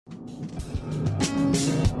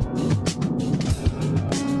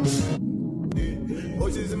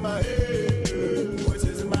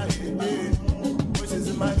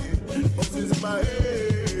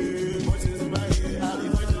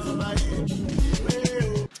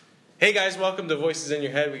Hey guys, welcome to Voices in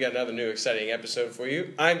Your Head. We got another new exciting episode for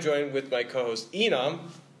you. I'm joined with my co-host Enam.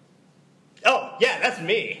 Oh, yeah, that's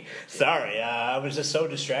me. Sorry, I was just so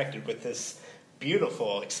distracted with this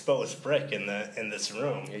beautiful exposed brick in this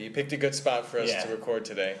room. Yeah, you picked a good spot for us Yeah. to record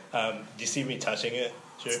today. Do you see me touching it,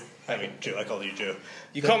 Drew? I mean, Drew, I call you Drew.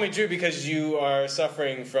 You call me Drew because you are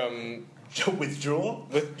suffering from Withdrawal?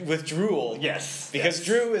 withdrawal. Yes. Because yes,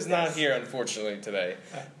 Drew is not yes. here, unfortunately, today.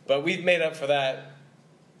 But we've made up for that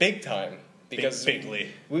big time. Bigly.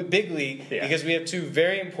 Bigly, Yeah. because we have two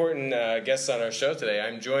very important guests on our show today.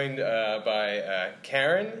 I'm joined by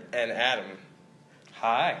Karen and Adam.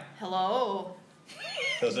 Hi. Hello.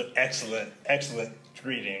 Those are excellent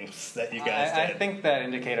greetings that you guys I did. think that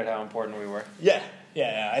indicated how important we were. Yeah.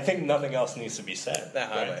 I think nothing else needs to be said.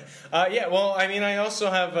 Right? Well, I mean, I also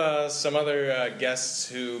have some other guests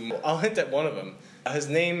who... I'll hint at one of them. His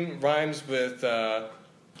name rhymes with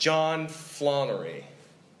John Flonnery.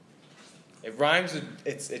 It rhymes with...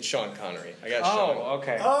 It's Sean Connery. I got Sean. Oh,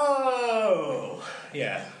 okay. Oh,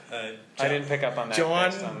 yeah. I didn't pick up on that.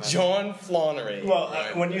 based on that. John Flonnery. Well,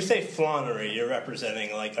 Right. when you say flaunery, you're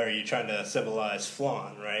representing, like, are you trying to symbolize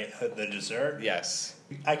flan, right? The dessert? Yes.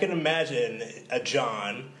 I can imagine a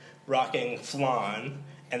John rocking flan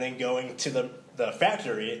and then going to the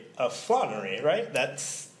factory of flaunery, right?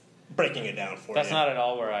 That's breaking it down for That's you. not at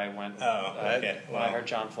all where I went. Oh, okay. When I heard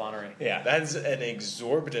John Flonnery. Yeah. That's an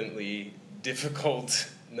exorbitantly difficult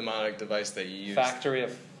mnemonic device that you use. Factory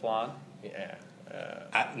of Flan. Yeah.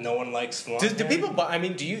 No one likes flan. Do here? people buy... I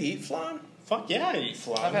mean, do you eat flan? Fuck yeah, I eat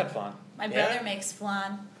flan. I've had flan. My Yeah? brother makes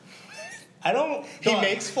flan. I don't... He no,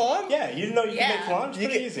 makes flan? Yeah, you didn't know you Yeah. can make flan? It's You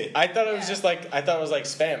pretty can- easy. I thought it was Yeah. just like... I thought it was like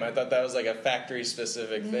Spam. I thought that was like a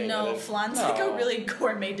factory-specific thing. I No, didn't- flan's No. like a really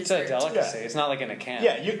gourmet It's a dessert. delicacy. Yeah. It's not like in a can.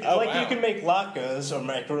 Yeah, you Oh, like wow. you can make latkes or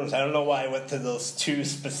macaroons. I don't know why I went to those two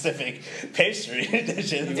specific pastry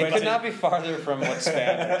dishes. It could not be farther from what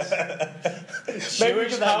Spam is. Maybe Jewish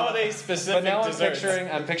because I'm- holiday-specific But now desserts.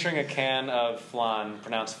 I'm picturing a can of flan,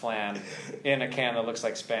 pronounced flan, in a can that looks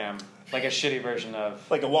like Spam. Like a shitty version of...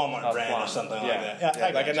 Like a Walmart Of brand flan. or something Yeah. like that. Yeah,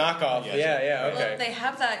 I Like a gotcha. knockoff. I gotcha. Yeah, okay. Well, they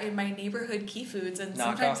have that in my neighborhood Key Foods, and Knockoff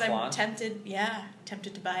sometimes I'm flan?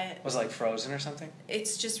 tempted to buy it. Was it like frozen or something?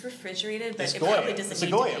 It's just refrigerated, but It's it Goya. probably doesn't It's a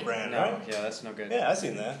need to Goya be. brand, No. right? Yeah, that's no good. Yeah, I've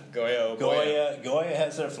seen that. Goya, oh boy. Goya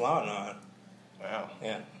has their flan on. Wow.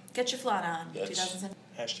 Yeah. Get your flan on. Yes. 2007.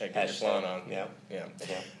 Hashtag get your flan on. Yeah. Yeah.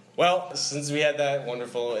 Yeah. Well, since we had that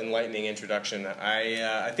wonderful, enlightening introduction,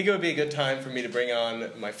 I think it would be a good time for me to bring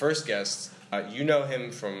on my first guest. You know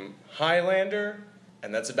him from Highlander,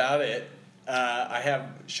 and that's about it. I have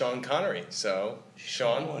Sean Connery. So,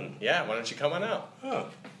 Sean, Sean. yeah, why don't you come on out? Oh.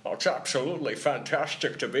 Oh, it's absolutely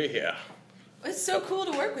fantastic to be here. It's so cool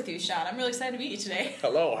to work with you, Sean. I'm really excited to meet you today.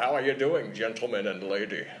 Hello, how are you doing, gentlemen and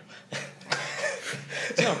lady?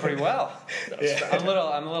 Doing pretty well. Yeah. I'm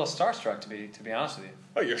a little starstruck to be honest with you.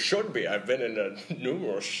 Oh, you should be. I've been in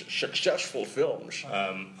numerous successful films.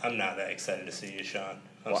 I'm not that excited to see you, Sean.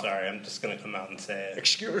 I'm What? sorry. I'm just going to come out and say it.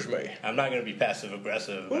 Excuse me. I'm not going to be passive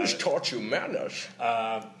aggressive. Who's taught you manners?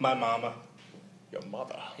 My mama. Your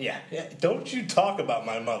mother. Yeah. Don't you talk about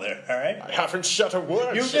my mother, all right? I haven't said a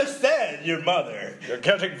word. You just said your mother. You're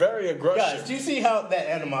getting very aggressive. Guys, do you see how that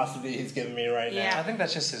animosity he's giving me right Yeah. I think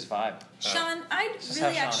that's just his vibe. Sean, I'd This is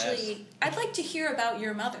really how Sean actually, I'd like to hear about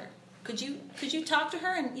your mother. Could you talk to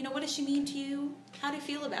her and what does she mean to you? How do you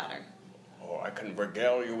feel about her? Oh, I can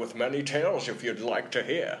regale you with many tales if you'd like to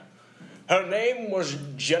hear. Her name was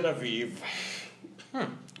Genevieve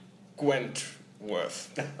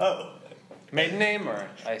Gwentworth. now? Oh. Maiden name, or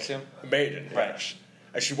I assume? Maiden, Right. yes.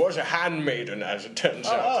 And she was a handmaiden, as it turns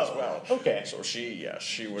out, as well. okay. So she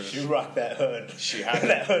was... You rocked that hood. She had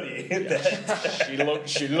that hoodie.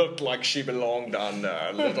 She looked like she belonged on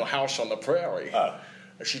a little house on the prairie. Oh.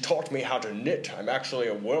 She taught me how to knit. I'm actually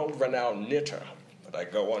a world-renowned knitter, but I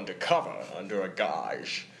go undercover under a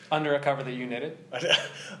guise. Under a cover that you knitted?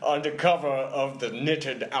 Undercover of the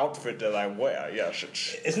knitted outfit that I wear. Yes,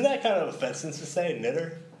 Isn't that kind of offensive to say,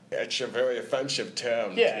 knitter? it's a very offensive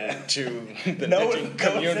term Yeah. to the No knitting one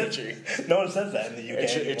community. No one says that in the UK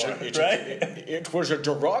anymore, right? It was a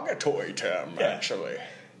derogatory term, Yeah. actually.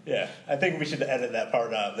 Yeah, I think we should edit that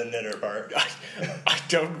part out, the knitter part.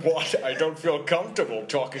 I don't feel comfortable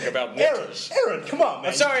talking about knitters. Aaron, come on,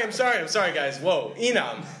 man. I'm sorry, guys. Whoa,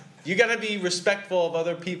 Enam, you gotta be respectful of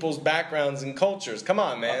other people's backgrounds and cultures. Come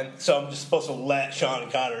on, man. So I'm just supposed to let Sean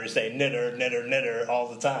Connery say knitter, knitter, knitter all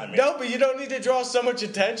the time. No, but you don't need to draw so much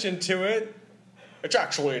attention to it. It's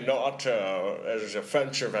actually not as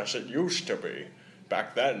offensive as it used to be.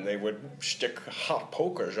 Back then, they would stick hot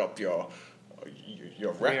pokers up your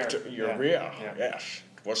Rear. rear. Yeah. Yes,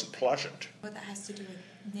 It wasn't pleasant. What that has to do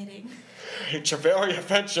with knitting. It's a very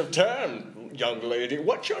offensive term, young lady.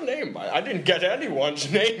 What's your name? I didn't get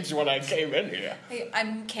anyone's names when I came in here. Hey,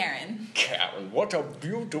 I'm Karen. Karen, what a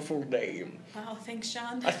beautiful name. Wow, thanks,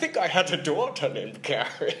 Sean. I think I had a daughter named Karen.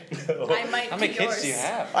 I might How be many yours. kids do you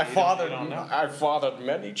have? I You fathered, don't know. I fathered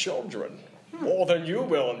many children. More than you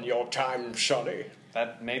will in your time, Sonny.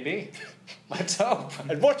 That may be. Let's hope.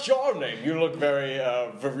 And what's your name? You look very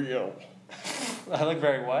virile. I look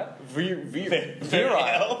very what? Virile.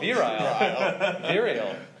 Virile.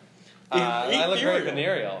 Virile. I look very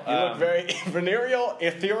venereal. You look very venereal,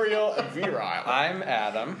 ethereal, and virile. I'm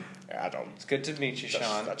Adam. Adam. It's good to meet you,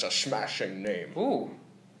 Sean. That's a smashing name. Ooh,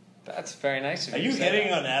 that's very nice of Are you. you to say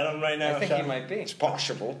hitting that. on Adam right now, I think Sean? he might be. It's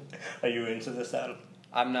possible. Are you into this, Adam?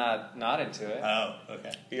 I'm not into it. Oh,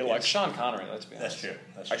 okay. He It's likes. Sean Connery. Let's be That's honest. true.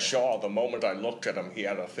 That's I true. saw the moment I looked at him, he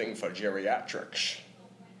had a thing for geriatrics.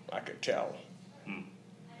 I could tell.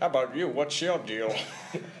 How about you? What's your deal?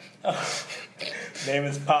 Name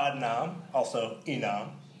is Padnam, also Enam.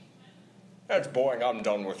 That's boring. I'm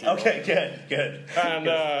done with you. Okay, good.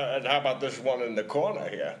 And how about this one in the corner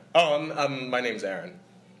here? Oh, my name's Aaron.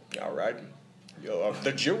 All right. You're of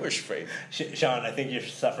the Jewish faith. Sean, I think you're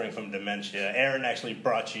suffering from dementia. Aaron actually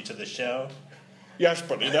brought you to the show. Yes,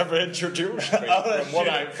 but he never introduced me. Oh,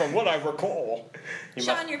 that's from what I recall.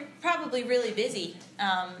 Sean, you're probably really busy.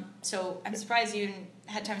 So I'm surprised you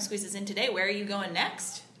had time to squeeze this in today. Where are you going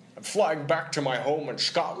next? I'm flying back to my home in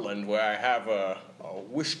Scotland, where I have a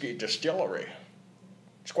whiskey distillery.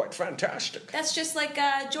 It's quite fantastic. That's just like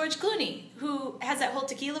George Clooney, who has that whole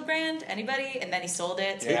tequila brand. Anybody? And then he sold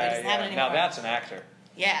it, so now he doesn't have it anymore. Now that's an actor.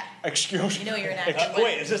 Yeah. Excuse You me. know you're an actor.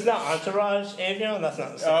 Wait, is this not Entourage, Avion? That's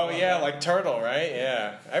not the same Oh one, yeah, right? like Turtle, right?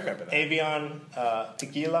 Yeah, I remember that. Avion,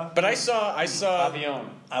 Tequila. But I saw. Avion.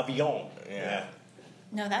 Avion. Yeah.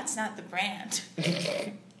 No, that's not the brand.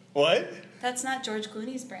 What? That's not George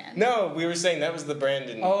Clooney's brand. No, we were saying that was the brand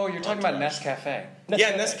in. Oh, you're talking about Entourage. Nescafe.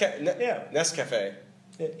 Yeah, Yeah. Nescafe.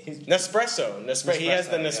 He's Nespresso. He has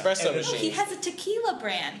the Nespresso, yeah. Nespresso And No, he machine. has a tequila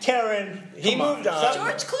brand. Karen. He come on. moved on. Stop-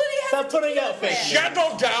 George Clooney has Stop a putting tequila out fake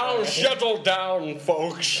brand. Settle down,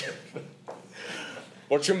 folks.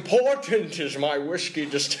 What's important is my whiskey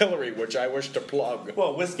distillery, which I wish to plug.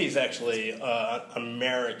 Well, whiskey's actually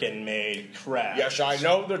American-made craft. Yes, I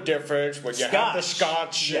know the difference. When you have the Scotch.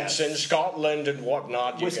 Scotch, Yes. it's in Scotland and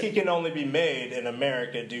whatnot. You Whiskey can only be made in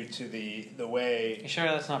America due to the way You sure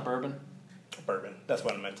that's not bourbon? bourbon. That's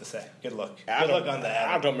what I meant to say. Good luck. Adam- Good luck on that.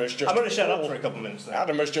 Adam is just I'm going to shut up full- for a couple minutes now.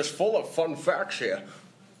 Adam is just full of fun facts here.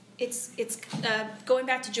 It's going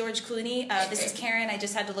back to George Clooney. This is Karen. I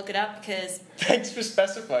just had to look it up because Thanks for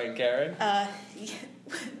specifying, Karen. that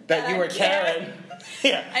that you I'm were Karen.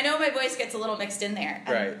 Yeah. I know my voice gets a little mixed in there.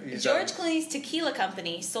 Right, you George don't. Clooney's tequila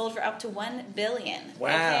company sold for up to $1 billion. Wow.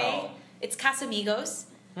 Okay? It's Casamigos.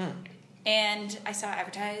 And I saw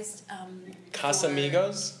advertised.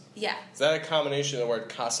 Casamigos? Yeah, Is that a combination of the word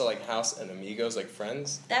casa, like house, and amigos, like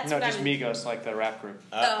friends? that's No, what just I was. Migos, like the rap group.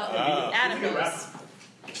 Adam Good knows. rap.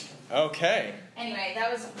 Okay. Anyway,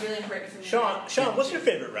 that was really important for me. Sean, what's your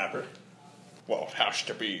favorite rapper? Well, it has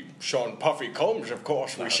to be Sean Puffy Combs, of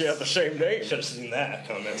course. We share the same name. Should have seen that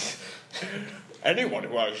comment. Anyone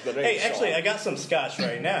who has the name Hey, actually, Sean. I got some scotch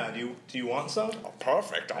right now. Do you want some? Oh,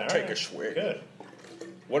 perfect. I'll All take right. a swig. Good.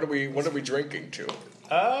 What are we drinking to?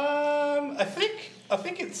 I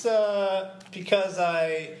think it's because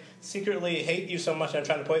I secretly hate you so much I'm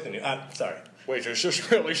trying to poison you. I'm sorry. Wait, is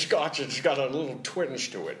this really scotch? It's got a little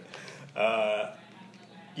twinge to it.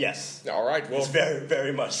 Yes. All right, well, It's very,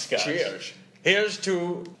 very much scotch. cheers. Here's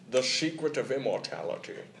to the secret of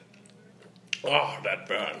immortality. Oh, that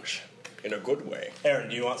burns. In a good way. Aaron,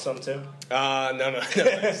 do you want some too? No,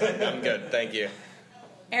 thanks. I'm good, thank you.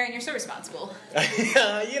 Aaron, you're so responsible.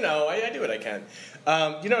 I do what I can.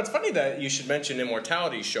 It's funny that you should mention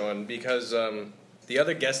immortality, Sean, because the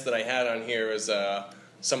other guest that I had on here is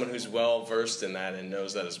someone who's well versed in that and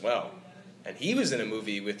knows that as well. And he was in a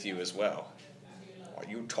movie with you as well. Are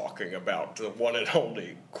you talking about the one and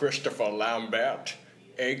only Christopher Lambert,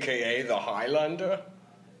 a.k.a. the Highlander?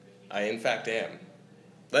 I, in fact, am.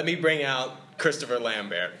 Let me bring out Christopher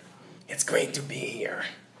Lambert. It's great to be here.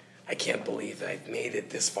 I can't believe I've made it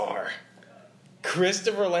this far.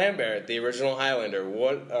 Christopher Lambert, the original Highlander,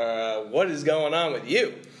 what is going on with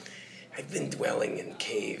you? I've been dwelling in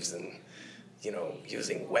caves and,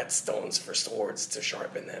 using whetstones for swords to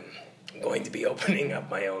sharpen them. I'm going to be opening up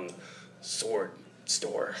my own sword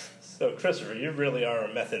store. So, Christopher, you really are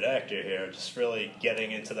a method actor here, just really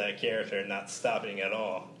getting into that character and not stopping at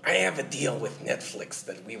all. I have a deal with Netflix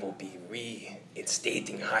that we will be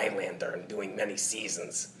reinstating Highlander and doing many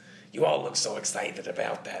seasons. You all look so excited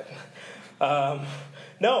about that.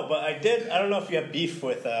 No, but I don't know if you have beef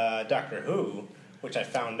with Doctor Who, which I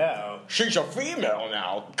found out. She's a female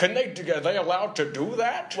now. Are they allowed to do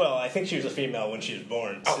that? Well, I think she was a female when she was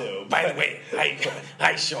born, too. By the way,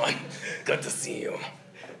 hi, Sean. Good to see you.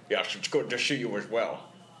 Yes, it's good to see you as well.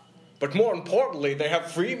 But more importantly, they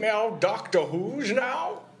have female Doctor Who's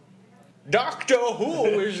now? Doctor Who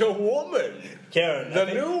is a woman. Karen, The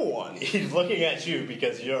new one. He's looking at you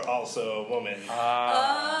because you're also a woman.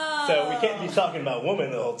 Oh. So we can't be talking about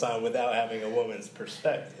women the whole time without having a woman's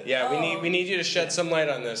perspective. Yeah, we need you to shed some light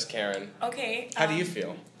on this, Karen. Okay. How do you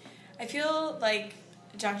feel? I feel like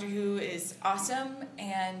Doctor Who is awesome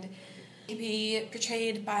and can be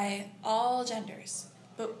portrayed by all genders.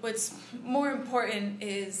 But what's more important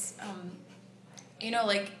is,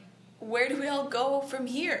 like, where do we all go from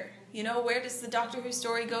here? Where does the Doctor Who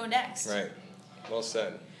story go next? Right. Well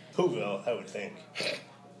said. Whoville, I would think.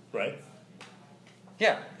 Right?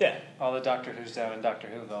 Yeah. Yeah. All the Doctor Who's down in Doctor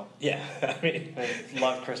Whoville. Yeah. I mean, They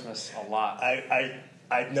love Christmas a lot.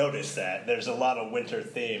 I've noticed that. There's a lot of winter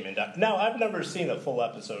theme. No, I've never seen a full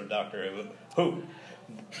episode of Doctor Who.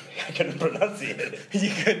 I couldn't pronounce it.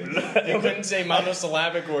 You couldn't say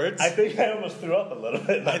monosyllabic words? I think I almost threw up a little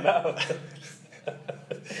bit in my mouth.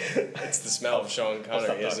 It's the smell of Sean Connery,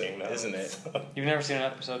 I'll stop talking now. isn't it? You've never seen an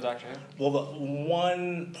episode of Doctor Who? Well, the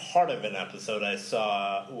one part of an episode I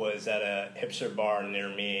saw was at a hipster bar near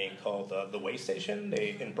me called the Way Station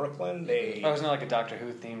in Brooklyn. Oh, isn't it like a Doctor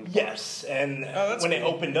Who themed? Yes, and that's when it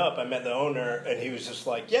cool. opened up, I met the owner, and he was just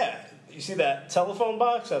like, "Yeah, you see that telephone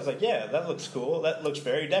box?" I was like, "Yeah, that looks cool. That looks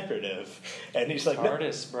very decorative." And he's like, "No."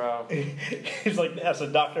 Artists, bro. He's like, "That's a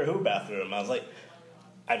Doctor Who bathroom." I was like,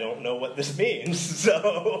 "I don't know what this means."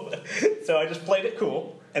 So I just played it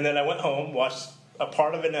cool, and then I went home, watched a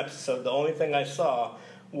part of an episode. The only thing I saw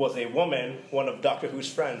was a woman, one of Doctor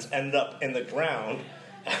Who's friends, ended up in the ground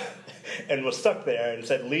and was stuck there and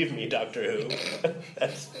said, "Leave me, Doctor Who."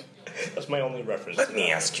 That's my only reference. Let to me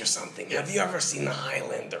that. ask you something. Have you ever seen the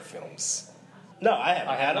Highlander films? No, I haven't.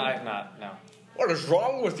 I have Adam? not, no. What is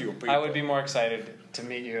wrong with you people? I would be more excited to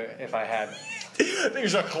meet you if I had.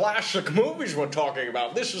 These are classic movies we're talking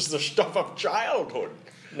about. This is the stuff of childhood.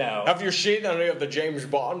 No. Have you seen any of the James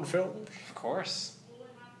Bond films? Of course.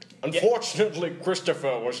 Unfortunately,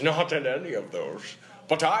 Christopher was not in any of those,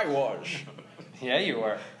 but I was. Yeah, you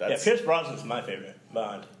were. Yeah, Pierce Brosnan's my favorite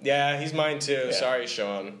Bond. Yeah, he's mine too. Yeah. Sorry,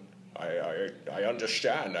 Sean. I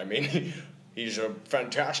understand. I mean, he's a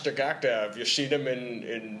fantastic actor. Have you seen him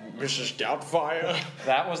in Mrs. Doubtfire?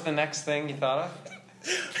 That was the next thing you thought of?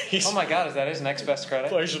 He's Oh my god, is that his next best credit?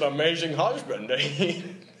 plays an amazing husband.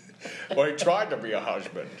 Well, he tried to be a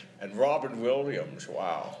husband. And Robin Williams,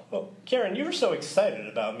 wow. Well, Karen, you were so excited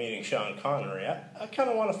about meeting Sean Connery. I kind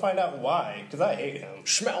of want to find out why, because I hate him.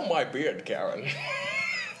 Smell my beard, Karen.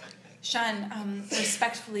 Sean,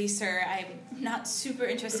 respectfully, sir, I'm not super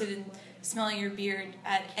interested in smelling your beard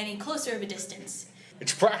at any closer of a distance.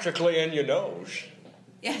 It's practically in your nose.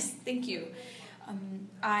 Yes, thank you.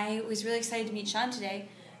 I was really excited to meet Sean today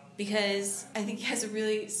because I think he has a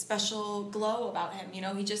really special glow about him.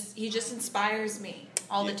 He just inspires me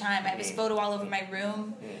all the time. I have his photo all over my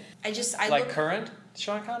room. I Like look current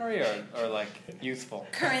Sean Connery or like youthful?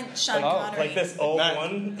 current Sean Oh, Connery. Like this old Not-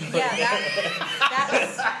 one? Yeah,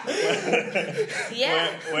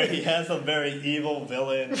 yeah. Where he has a very evil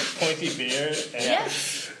villain, pointy beard. And,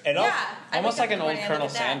 Yes. And also, Yeah. I Almost wake like up an in the old morning and Colonel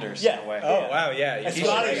look at that. Sanders Yeah. in a way. Oh, wow, yeah. a He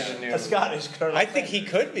Scottish, should be the new- a Scottish Colonel I think he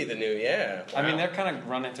could be the new, yeah. I mean, Wow. they're kind of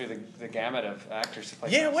running through the gamut of actors to play.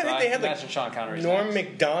 Yeah, Sean, what so did I they have? imagine Sean Connery's Norm next.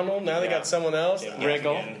 MacDonald, now they Yeah. got someone else. Yeah,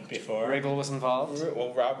 Wriggle. again Before. Wriggle was involved.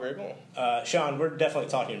 Well, Rob Riggle. Sean, we're definitely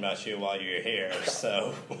talking about you while you're here,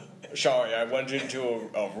 so... Sorry, I went into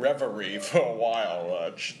a reverie for a while.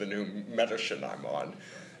 It's the new medicine I'm on.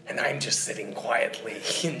 And I'm just sitting quietly,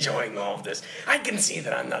 enjoying all of this. I can see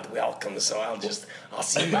that I'm not welcome, so I'll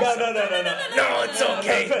see No, myself. no. It's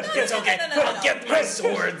okay. It's okay. No. I'll get my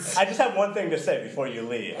swords. I just have one thing to say before you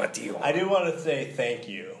leave. What do you want? I do want to say thank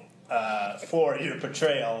you for your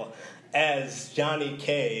portrayal as Johnny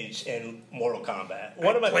Cage in Mortal Kombat.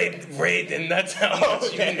 One of my played Raiden, that's how much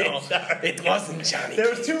Okay, you know. sorry. It wasn't Johnny There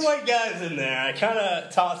was Cage. two white guys in there. I kind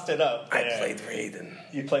of tossed it up I there. played Raiden,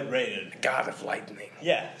 You played Raiden. God of Lightning.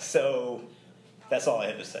 Yeah, so that's all I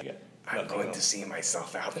have to say. I'm Nothing going else. to see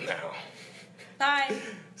myself out now. Bye.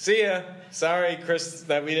 See ya. Sorry, Chris,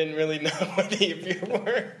 that we didn't really know any of your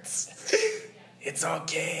words. It's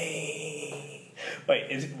okay.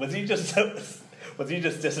 Wait, was he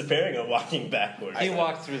just disappearing or walking backwards? He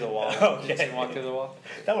walked through the wall. Okay. Did he walk through the wall?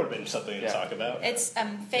 That would have been something to Yeah. talk about. It's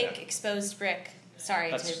fake exposed brick.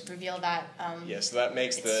 Sorry That's- to reveal that. Yeah, so that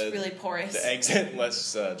makes It's the really porous. the exit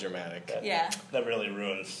less dramatic. Yeah. That really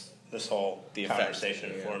ruins this whole The effect,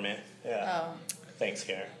 conversation yeah. for me. Yeah. Oh. Thanks,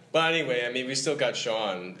 Karen. But anyway, I mean, we still got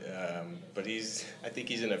Sean, but I think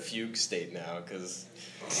he's in a fugue state now because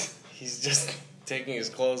he's just taking his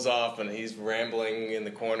clothes off and he's rambling in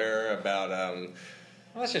the corner about. Well,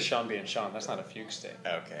 that's just Sean being Sean. That's not a fugue state.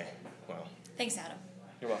 Okay, well. Thanks, Adam.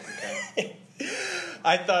 You're welcome, Karen.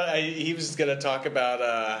 I thought he was going to talk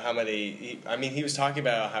about how many. He was talking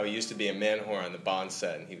about how he used to be a man whore on the Bond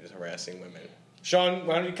set and he was harassing women. Sean,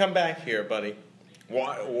 why don't you come back here, buddy?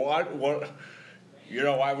 What? You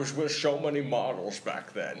know, I was with so many models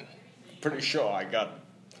back then. Pretty sure I got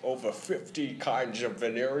over 50 kinds of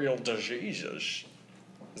venereal diseases.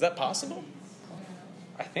 Is that possible?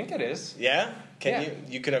 I think it is. Yeah? Yeah.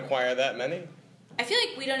 You can acquire that many? I feel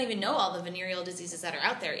like we don't even know all the venereal diseases that are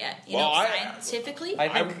out there yet. You Well, know, I- scientifically. I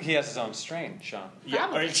think he has his own strain, Sean. Yeah,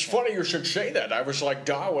 Probably. it's funny you should say that. I was like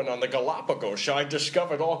Darwin on the Galapagos. I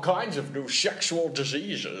discovered all kinds of new sexual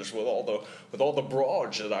diseases with all the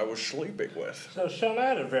broads that I was sleeping with. So, Sean, I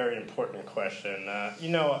had a very important question. You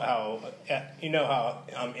know how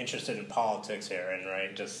I'm interested in politics, Aaron,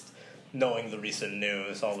 right? Just knowing the recent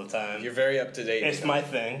news all the time. You're very up to date. It's my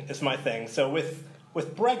thing. It's my thing. So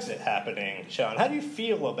with Brexit happening, Sean, how do you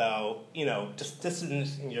feel about, just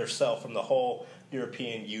distancing yourself from the whole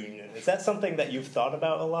European Union? Is that something that you've thought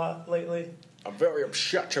about a lot lately? I'm very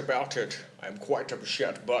upset about it. I'm quite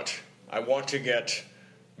upset, but I want to get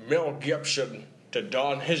Mel Gibson to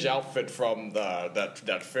don his outfit from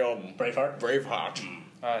that film Braveheart? Braveheart.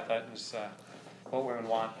 I thought it was what women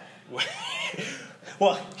want.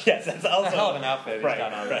 Well, yes, that's also... It's a hell of an outfit he's Right,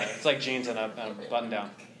 got on. right. There. It's like jeans and a button down.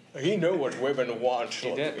 He knew what women want. He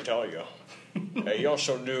Let did. me tell you. He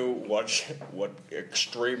also knew what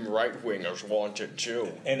extreme right wingers wanted too.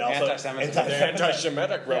 And also Anti-Semitism. The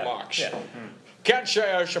anti-Semitic Yeah, remarks. yeah. Can't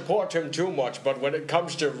say I support him too much, but when it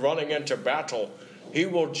comes to running into battle, he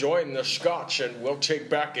will join the Scots and we'll take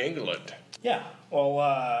back England. Yeah,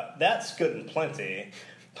 well, that's good and plenty.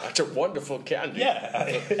 That's a wonderful candy.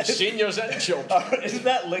 Yeah. Seniors and children. Isn't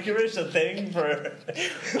that licorice a thing for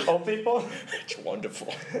old people? It's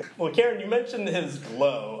wonderful. Well, Karen, you mentioned his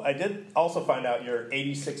glow. I did also find out you're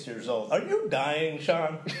 86 years old. Are you dying,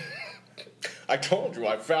 Sean? I told you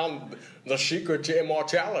I found the secret to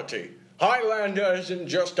immortality. Highlander isn't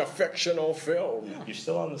just a fictional film. You're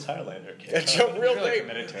still on this Highlander, kid. It's a real really thing.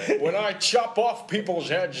 committed to it. When I chop off people's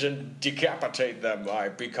heads and decapitate them, I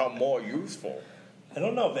become more youthful. I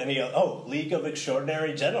don't know if any... League of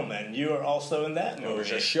Extraordinary Gentlemen. You are also in that I was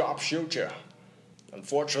movie. a sharpshooter.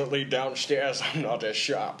 Unfortunately, downstairs I'm not as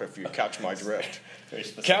sharp, if you catch my drift. Very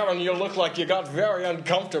specific. Karen, you look like you got very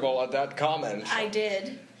uncomfortable at that comment. I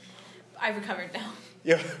did. I've recovered now.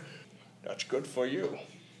 Yeah, that's good for you.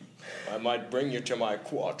 I might bring you to my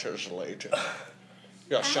quarters later.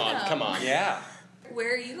 Yeah, Sean, Adam. come on. Yeah.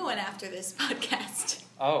 Where are you going after this podcast?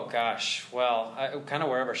 Oh gosh. Well, kind of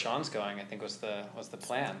wherever Sean's going, I think was the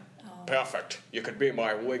plan. Perfect. You could be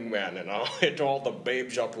my wingman, and I'll hit all the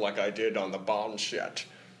babes up like I did on the Bond set.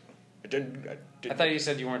 I thought you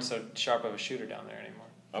said you weren't so sharp of a shooter down there anymore.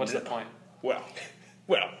 What's the point? Well,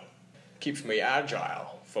 keeps me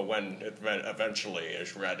agile for when it eventually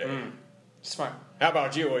is ready. Smart. How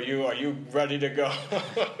about you? Are you ready to go?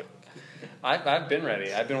 I've been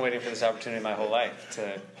ready. I've been waiting for this opportunity my whole life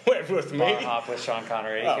to With me? bar hop with Sean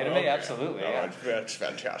Connery. Are you Oh, kidding okay. me? Absolutely. No, Yeah. that's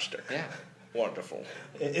fantastic. Yeah. Wonderful.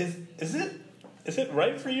 Is it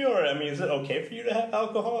right for you, or is it okay for you to have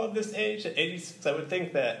alcohol at this age? At 86, I would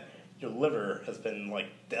think that your liver has been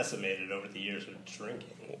decimated over the years of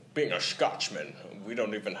drinking. Being a Scotsman, we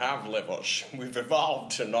don't even have livers. We've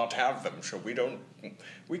evolved to not have them, so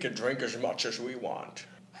we can drink as much as we want.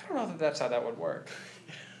 I don't know that that's how that would work.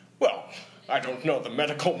 Well, I don't know the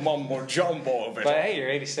medical mumbo jumbo of it. But hey, you're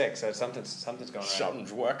 86, so something's going right.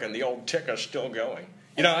 Something's working. The old ticker's still going.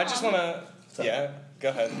 I just want to... Yeah, go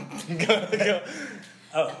ahead. go.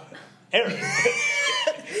 Oh, Aaron.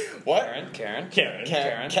 What? Karen. Karen.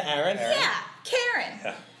 Karen. Yeah, Karen.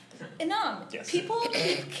 Yeah. And Yes. people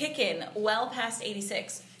keep kicking well past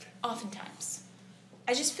 86, oftentimes.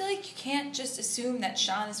 I just feel like you can't just assume that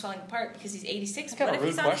Sean is falling apart because he's 86. What kind What of if rude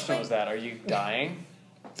he's on his question way- was that? Are you dying?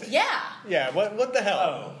 Yeah. Yeah, what the hell?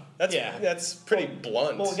 Oh, That's yeah. That's pretty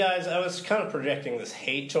blunt. Well, guys, I was kind of projecting this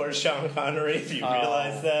hate towards Sean Connery, if you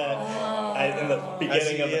realize that. In the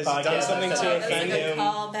beginning of He the has podcast. done something I to said That's like offend a him.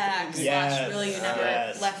 callback Yes, really you never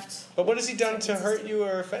yes. left. But what has he done to hurt you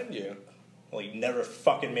or offend you? Well, he never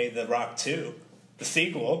fucking made The Rock 2, the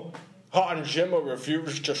sequel. Hans Zimmer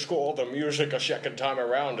refused to score the music a second time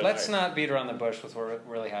around. And Let's not beat around the bush with what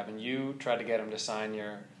really happened. You tried to get him to sign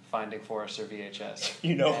your Finding Forrester VHS.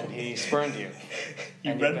 You know. And he spurned you.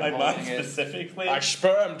 You And read you've my been mind holding it. specifically? I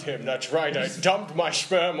spermed him, that's right. I dumped my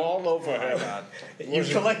sperm all over him. God. You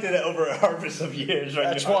collected it over a harvest of years, right?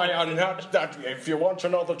 That's why I'm not. If you want to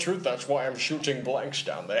know the truth, that's why I'm shooting blanks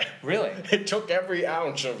down there. Really? It took every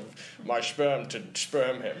ounce of my sperm to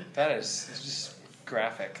sperm him. That is just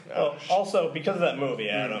graphic. Oh, also, because of that movie,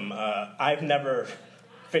 Adam, I've never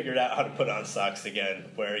figured out how to put on socks again,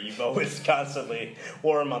 where you've always constantly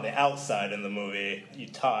wore them on the outside in the movie. You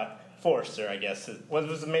taught Forrester, I guess. What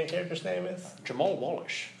was the main character's name is? Jamal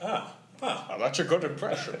Wallace. Oh, wow. Oh, that's a good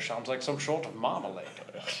impression. Sounds like some sort of marmalade.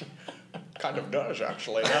 Kind of does,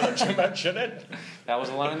 actually, now that you mention it. That was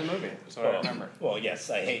a line in the movie. That's what I remember. Well, yes,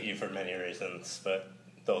 I hate you for many reasons, but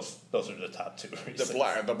those are the top two reasons.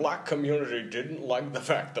 The black community didn't like the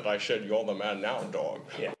fact that I said, "You're the man now, dog."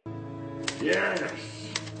 Yeah. Yes.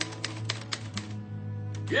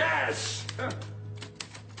 Yes.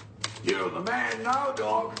 You're the man now,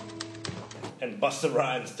 dog. And Busta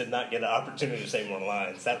Rhymes did not get an opportunity to say more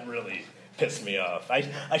lines. That really pissed me off.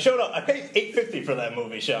 I showed up. I paid $8.50 for that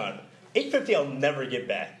movie, Sean. $8.50 I'll never get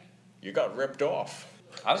back. You got ripped off.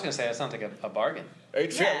 I was going to say, that sounds like a bargain.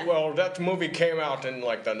 Yeah. Well, that movie came out in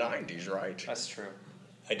like the 90s, right? That's true.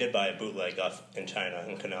 I did buy a bootleg off in China,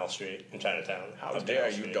 in Canal Street, in Chinatown. How Of dare Canal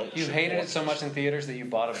you Street. don't You hated it so support much in theaters that you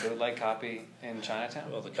bought a bootleg copy in Chinatown?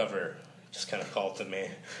 Well, the cover just kind of called to me.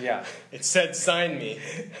 Yeah. It said, "Sign me.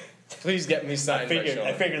 Please get me I signed." by figured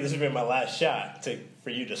Sean." this would be my last shot for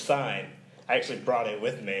you to sign. I actually brought it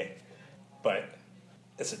with me, but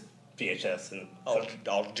it's a VHS. And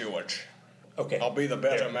I'll do it. okay, I'll be the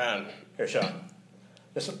better Here. man. Here, Sean.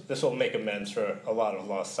 This will make amends for a lot of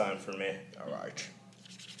lost time for me. All right.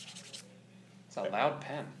 It's a loud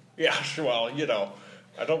pen. Yeah, well,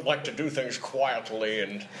 I don't like to do things quietly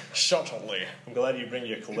and subtly. I'm glad you bring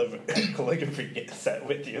your calligraphy set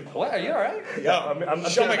with you. What? Are you all right? Yeah, I'm Oh my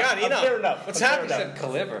tearing God, up. I'm tearing up. What's I'm happening? You tearing said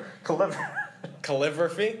caliber. up. Calligraphy.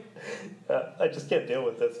 Calligraphy? I just can't deal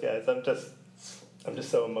with this, guys. I'm just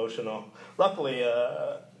so emotional. Luckily,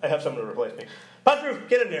 I have someone to replace me. Patru,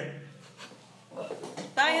 get in there.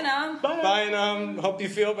 Bye, Anam. Bye, and hope you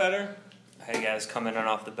feel better. Hey guys, coming in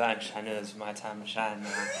off the bench. I knew it was my time to shine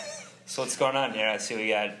now. So what's going on here? I see we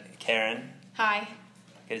got Karen. Hi.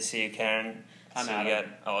 Good to see you, Karen. I'm So we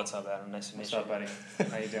Adam. what's up, Adam? Nice to meet What's you. up, buddy?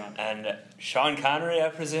 How you doing? And Sean Connery, I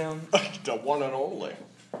presume. The one and only.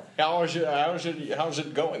 How's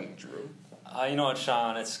it going, Drew? You know what,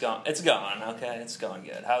 Sean? It's going. Okay, it's going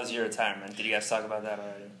good. How's your retirement? Did you guys talk about that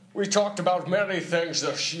already? We talked about many things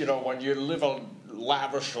that, when you live a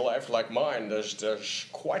lavish life like mine, there's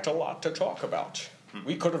quite a lot to talk about.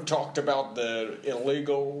 We could have talked about the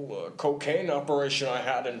illegal cocaine operation I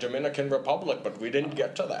had in Dominican Republic, but we didn't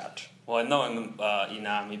get to that. Well, knowing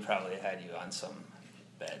Inam, he probably had you on some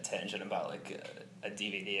bad tangent about like a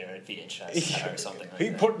DVD or a VHS or something like He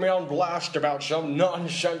that. put me on blast about some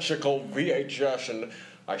nonsensical VHS, and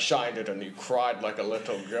I signed it, and he cried like a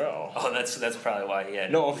little girl. Oh, that's probably why he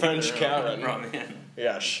had. No offense, Karen. Brought me in.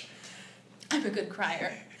 Yes. I'm a good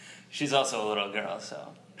crier. She's also a little girl,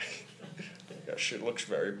 so. Yes, she looks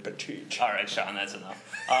very petite. All right, Sean, that's enough.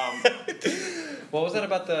 What was that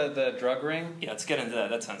about the drug ring? Yeah, let's get into that.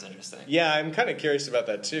 That sounds interesting. Yeah, I'm kind of curious about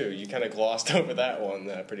that too. You kind of glossed over that one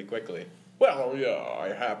pretty quickly. Well, yeah,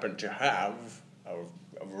 I happen to have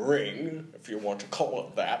a ring, if you want to call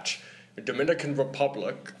it that, in Dominican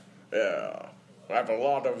Republic. Yeah, I have a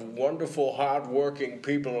lot of wonderful, hard-working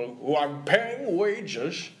people who I'm paying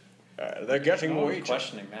wages. They're getting Oh, I'm wages.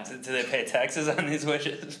 questioning that. Do they pay taxes on these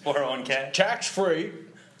wishes? 401k? Tax-free,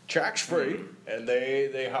 and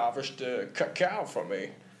they harvest cacao for me.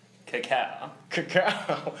 Cacao.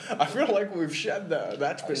 Cacao. I feel like we've shed that.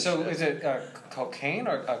 That's been So shed. is it cocaine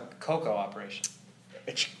or a cocoa operation?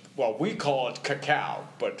 Well, we call it cacao,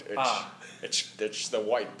 but Ah. it's the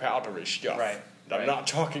white powdery stuff. Right, I'm right. not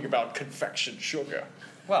talking about confection sugar.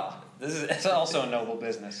 Well, This is it's also a noble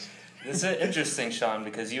business. this is interesting, Sean,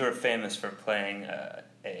 because you were famous for playing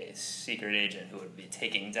a secret agent who would be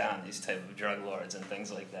taking down these type of drug lords and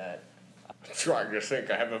things like that. I'm trying to think.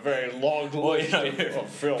 I have a very long list of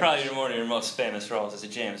films. probably one of your most famous roles is a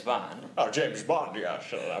James Bond. Oh, James Bond, yeah.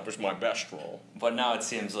 So that was my best role. But now it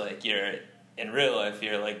seems like in real life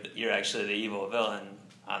you're actually the evil villain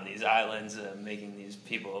on these islands, making these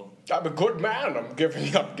people. I'm a good man. I'm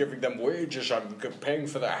giving them wages. I'm paying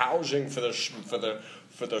for their housing, for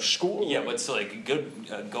the school. Yeah, but so like good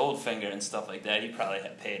Goldfinger and stuff like that, he probably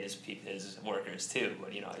had paid his workers too.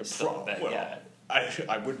 But he's still a bad guy.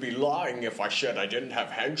 I would be lying if I said I didn't have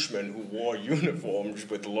henchmen who wore uniforms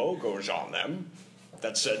with logos on them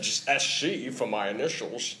that said just SC for my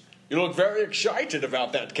initials. You look very excited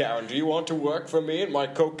about that, Karen. Do you want to work for me in my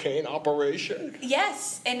cocaine operation?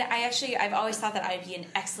 Yes, and I've always thought that I'd be an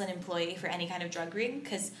excellent employee for any kind of drug ring,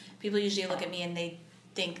 because people usually look at me and they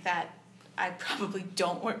think that I probably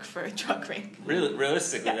don't work for a drug ring.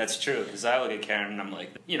 Realistically, that's true, because I look at Karen and I'm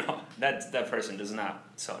like, that person does not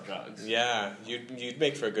sell drugs. Yeah, you'd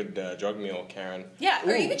make for a good drug mule, Karen. Yeah,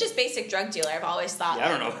 or Ooh. even just basic drug dealer. I've always thought Yeah, I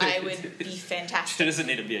don't know. I would be She fantastic. doesn't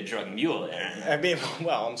need to be a drug mule, Aaron. I mean,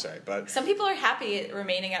 well, I'm sorry, but Some people are happy at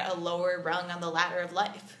remaining at a lower rung on the ladder of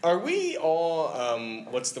life. are we all,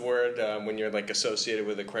 what's the word, when you're like associated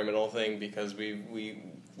with a criminal thing because we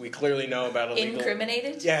clearly know about illegal...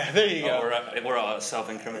 Incriminated? Yeah, there you go. We're all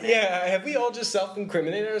self-incriminating. Yeah, have we all just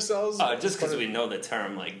self-incriminated ourselves? Just because we know the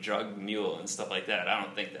term like drug mule and stuff like that, I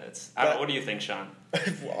don't think that's. What do you think, Sean?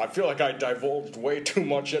 Well, I feel like I divulged way too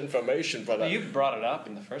much information, but... Well, you brought it up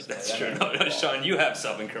in the first place. That's true. No, Sean, you have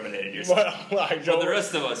self-incriminated yourself. Well, I But don't... the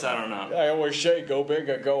rest of us, I don't know. I always say go big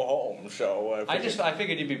or go home, so... I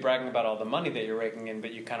figured you'd be bragging about all the money that you're raking in,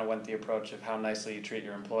 but you kind of went the approach of how nicely you treat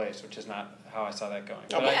your employees, which is not how I saw that going.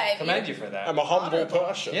 But I commend you for that. I'm a humble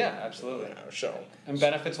person. Yeah, absolutely. Yeah, so... And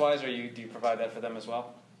benefits-wise, do you provide that for them as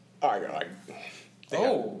well?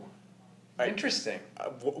 Interesting.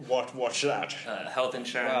 What's that? Health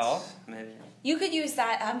insurance, Well- maybe. You could use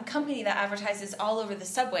that company that advertises all over the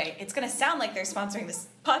subway. It's going to sound like they're sponsoring this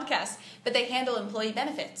podcast, but they handle employee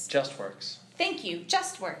benefits. Just works. Thank you.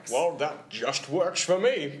 Just works. Well, that just works for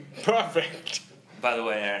me. Perfect. By the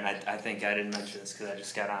way, Aaron, I think I didn't mention this because I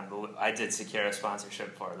just got on, but I did secure a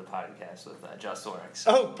sponsorship for the podcast with JustWorks.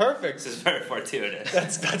 Oh, perfect. This is very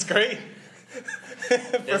fortuitous. That's great.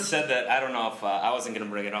 It said that I don't know if I wasn't going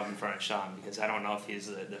to bring it up in front of Sean because I don't know if he's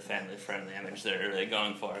the family-friendly image they're really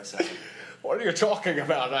going for. So What are you talking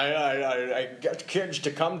about? I get kids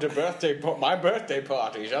to come to my birthday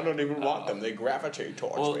parties. I don't even want them. They gravitate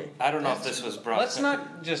towards me. I don't know if this was brought. Let's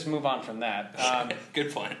not just move on from that.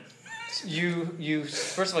 Good point. You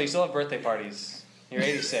first of all, you still have birthday parties. You're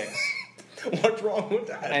 86, What's wrong with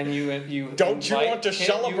that? and you Don't you invite want to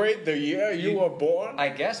celebrate the year you were born? I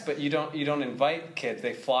guess, but you don't invite kids.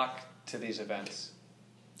 They flock to these events.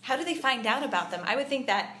 How do they find out about them? I would think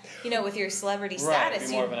that, with your celebrity Right, status, it'd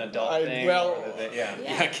be more of an adult thing. Yeah.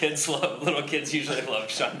 Yeah, little kids usually love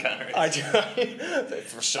Sean Connery.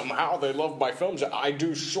 Somehow they love my films. I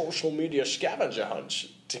do social media scavenger hunts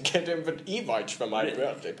to get invites for my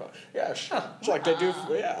birthday party. Yes, it's like they do.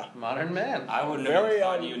 Yeah. Modern man. I wouldn't have Very,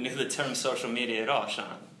 thought you knew the term social media at all,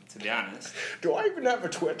 Sean. To be honest, Do I even have a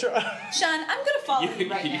Twitter? Sean, I'm going to follow you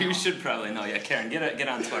right now. you should probably know. Yeah, Karen, get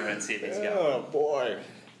on Twitter and see if he's got. Oh boy,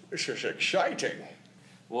 this is exciting.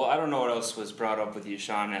 Well, I don't know what else was brought up with you,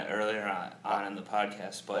 Sean, earlier on in the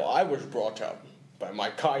podcast, but Well, I was brought up by my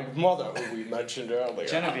kind mother, who we mentioned earlier.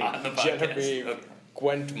 Genevieve. on the podcast. Genevieve Okay.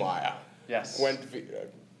 Gwentmeyer. Yes.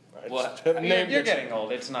 What? You're getting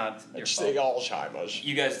old. It's not your It's fault. the Alzheimer's.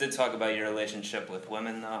 You guys did talk about your relationship with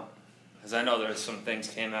women, though, because I know there's some things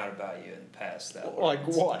came out about you in the past that were Like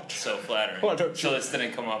what? so flattering. Why don't So you- this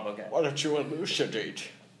didn't come up, okay? Why don't you elucidate?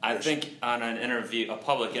 I think on an interview, a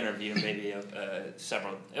public interview, maybe it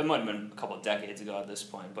might have been a couple of decades ago at this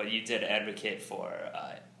point, but you did advocate for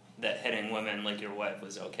that hitting women like your wife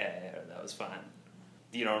was okay, or that was fine.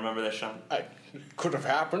 You don't remember that, Sean? It could have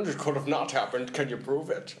happened. It could have not happened. Can you prove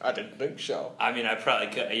it? I didn't think so. I mean, I probably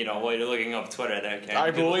could. While you're looking up Twitter there, Karen. I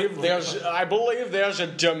believe there's a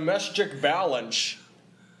domestic balance.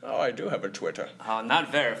 Oh, I do have a Twitter.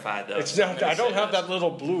 Not verified though. It's not. I don't have that little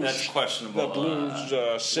blues. That's questionable. The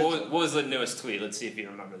blues. What was the newest tweet? Let's see if you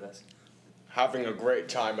remember this. Having a great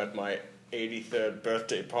time at my 83rd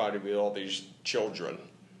birthday party with all these children.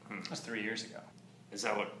 That was 3 years ago.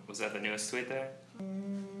 Was that the newest tweet there?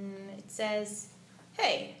 It says,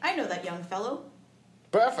 "Hey, I know that young fellow."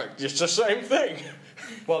 Perfect. It's the same thing.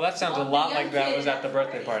 Well, that sounds a Oh, lot the like young that kid. was at the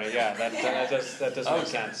birthday party. Yeah, that does make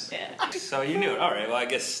sense. Yeah. So you knew it. All right. Well, I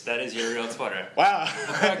guess that is your real Twitter. Wow.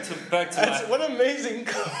 Back to That's, my. what an amazing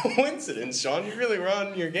coincidence, Sean. You really were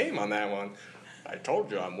on your game on that one. I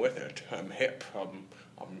told you I'm with it. I'm hip. I'm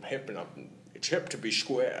hip and it's hip to be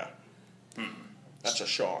square. That's a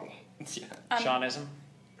song. Yeah. Seanism.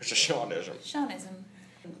 It's a Seanism. Seanism.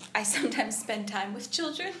 I sometimes spend time with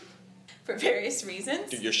children for various reasons.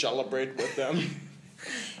 Do you celebrate with them?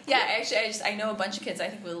 Yeah, actually, I know a bunch of kids I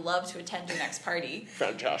think would love to attend your next party.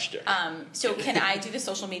 Fantastic. So can I do the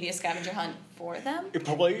social media scavenger hunt for them?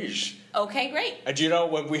 Please. Okay, great.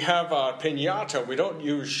 And when we have a piñata, we don't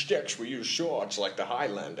use sticks, we use swords like the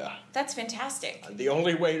Highlander. That's fantastic. And the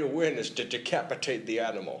only way to win is to decapitate the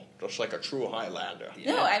animal, just like a true Highlander.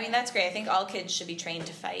 Yeah. No, I mean, that's great. I think all kids should be trained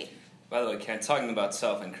to fight. By the way, Ken, talking about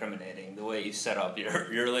self-incriminating, the way you set up your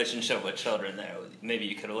relationship with children there, maybe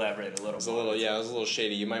you could elaborate a little. It was a little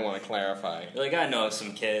shady. You might want to clarify. You're like, I know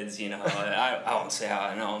some kids, I won't say how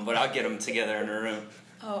I know them, but I'll get them together in a room.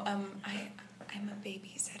 Oh, I'm a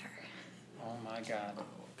babysitter. Oh my God.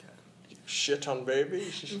 Shit on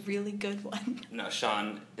babies. A really good one. No,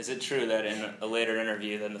 Sean, is it true that in a later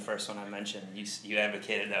interview than the first one I mentioned, you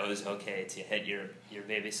advocated that it was okay to hit your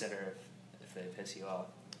babysitter if they piss you off?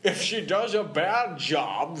 If she does a bad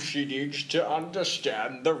job, she needs to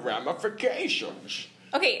understand the ramifications.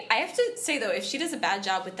 Okay, I have to say though, if she does a bad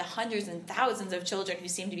job with the hundreds and thousands of children who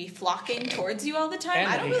seem to be flocking towards you all the time, And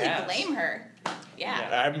I don't he really has. blame her. Yeah.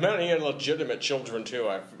 I have many illegitimate children too.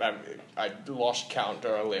 I lost count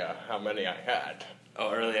earlier how many I had.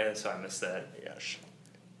 Oh, earlier, so I missed that. Yes.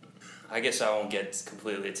 I guess I won't get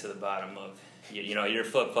completely to the bottom of you're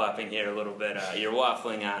flip flopping here a little bit. You're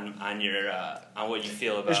waffling on what you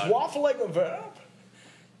feel about. Is waffling a verb?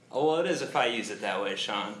 Oh, well, it is if I use it that way,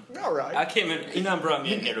 Sean. All right. I came in. You brought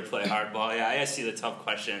me in here to play hardball. Yeah, I asked you the tough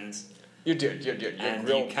questions. You did. You And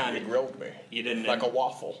grilled, you kinda- you grilled me. You didn't. Like a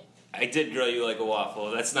waffle. I did grill you like a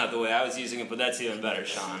waffle. That's not the way I was using it, but that's even better,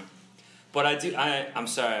 Sean. But I'm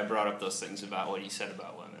sorry I brought up those things about what you said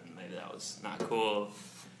about women. Maybe that was not cool.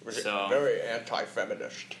 Was So- it very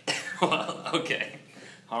anti-feminist? Well, okay.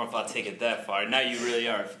 I don't know if I'll take it that far. Now you really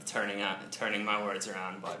are turning my words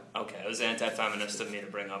around, but okay. It was anti-feminist of me to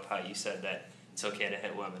bring up how you said that it's okay to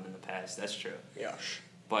hit women in the past. That's true. Yes.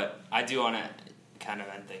 But I do want to kind of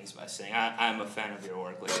end things by saying I'm a fan of your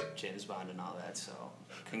work, like James Bond and all that. So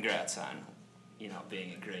congrats on,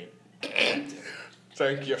 being a great actor.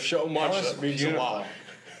 Thank you so much. was That means a lot.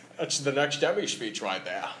 That's the next Emmy speech right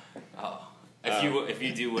there. Oh. If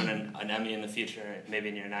you do win an Emmy in the future, maybe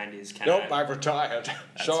in your 90s, Nope, I've retired.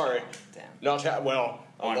 That's Sorry. fine. Damn. Not I want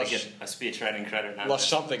to unless, get a speech writing credit on unless this.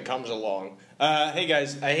 something comes along. Hey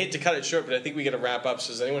guys, I hate to cut it short, but I think we got to wrap up.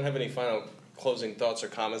 So does anyone have any final closing thoughts or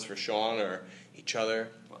comments for Sean or each other?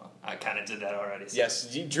 Well, I kind of did that already. So.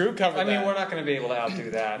 Yes, Drew covered I mean, that. we're not going to be able to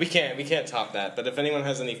outdo that. We can't top that. But if anyone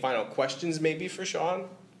has any final questions, maybe for Sean,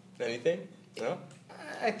 anything? No.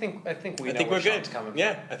 I think we I know think where we're good. Sean's coming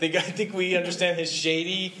Yeah, I think we understand his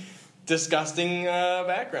shady, disgusting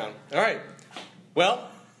background. All right. Well,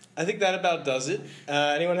 I think that about does it.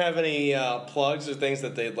 Anyone have any plugs or things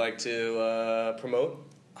that they'd like to promote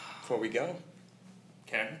before we go?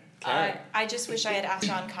 Karen? I just wish I had asked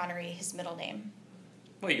Sean Connery his middle name.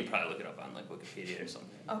 Well, you could probably look it up on Wikipedia or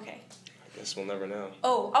something. Okay. I guess we'll never know.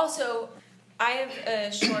 Oh, also, I have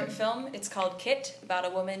a short film. It's called Kit, about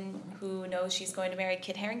a woman who knows she's going to marry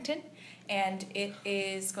Kit Harington. And it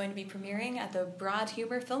is going to be premiering at the Broad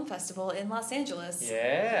Humor Film Festival in Los Angeles.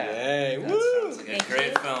 Yeah. Yay! That Woo! sounds like a Thank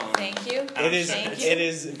great you. film. Thank you. It is. Thank you. It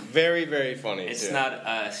is very, very funny. It's too. not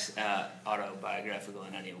autobiographical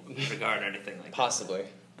in any regard or anything like Possibly.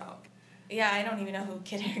 that. Oh. Yeah, I don't even know who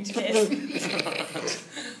Kit Harington is.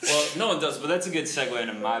 Well, no one does, but that's a good segue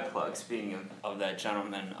into my plug. Speaking of that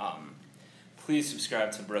gentleman, please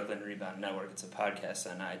subscribe to Brooklyn Rebound Network. It's a podcast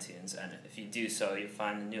on iTunes, and if you do so, you'll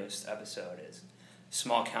find the newest episode is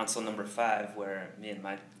Small Council number 5, where me and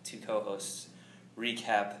my 2 co-hosts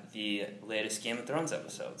recap the latest Game of Thrones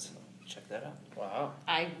episodes. So check that out. Wow.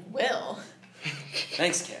 I will.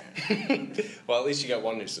 Thanks, Karen. Well, at least you got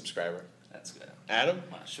one new subscriber. That's good. Adam?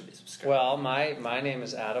 Well, should be subscribed. Well, my name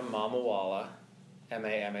is Adam Mamawala,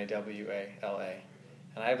 Mamawala,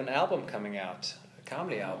 and I have an album coming out, a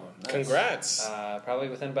comedy album. Congrats. Probably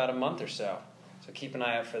within about a month or so. So keep an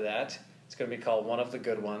eye out for that. It's going to be called One of the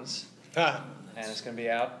Good Ones, Ah, and it's going to be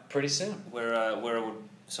out pretty soon. Where would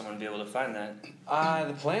someone be able to find that?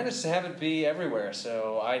 The plan is to have it be everywhere,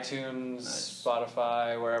 so iTunes, Nice.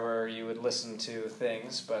 Spotify, wherever you would listen to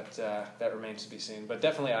things, but that remains to be seen. But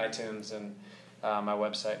definitely iTunes and my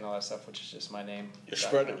website and all that stuff, which is just my name.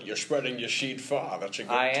 you're spreading your sheet far. That's a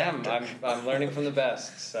good I am. tactic. I'm learning from the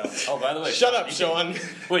best. So Oh, by the way, Shut up, Sean.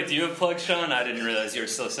 Wait, do you have plug, Sean? I didn't realize you were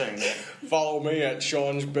still saying that. Follow me at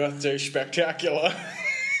Sean's Birthday Spectacular.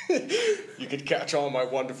 You could catch all my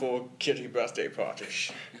wonderful kitty birthday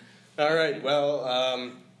parties. All right, well,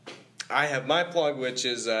 I have my plug, which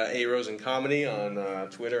is A Rosen Comedy on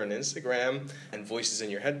Twitter and Instagram, and Voices in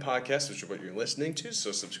Your Head podcast, which is what you're listening to,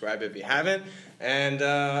 so subscribe if you haven't. And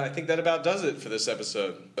I think that about does it for this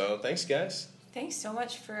episode. So thanks, guys. Thanks so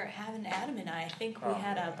much for having Adam and I. I think we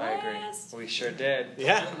had a I agree. blast. We sure did.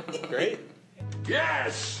 Yeah, great.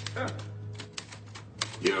 Yes!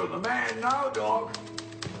 You're the man now, dog.